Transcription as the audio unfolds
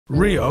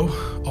Rio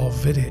or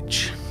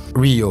Vidić?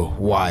 Rio.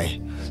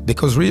 Why?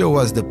 Because Rio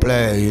was the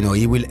player,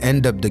 he will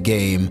end up the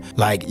game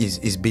like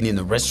he's been in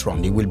a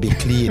restaurant. He will be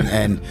clean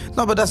and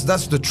no, but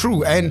that's the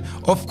truth. And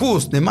of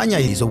course, Nemanja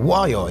is a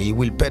warrior. He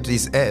will pet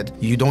his head.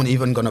 You don't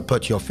even gonna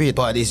put your feet.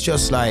 But it's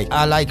just like,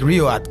 I like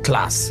Rio at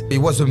class. It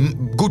was a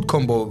good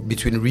combo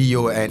between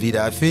Rio and Vidić.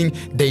 I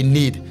think they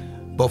need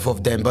both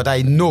of them. But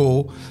I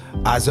know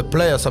as a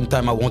player,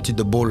 sometimes I wanted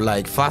the ball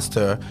like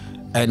faster.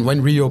 And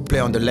when Rio played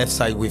on the left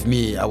side with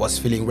me, I was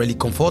feeling really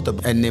comfortable.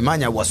 And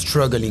Nemanja was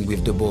struggling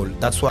with the ball.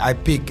 That's why I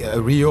pick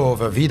Rio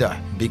over Vidić,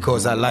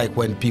 because I like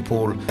when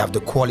people have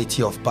the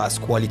quality of pass,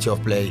 quality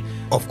of play.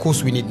 Of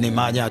course, we need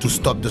Nemanja to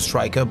stop the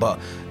striker,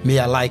 but me,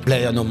 I like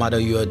player, no matter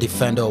you're a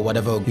defender or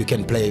whatever, you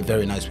can play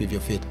very nice with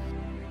your feet.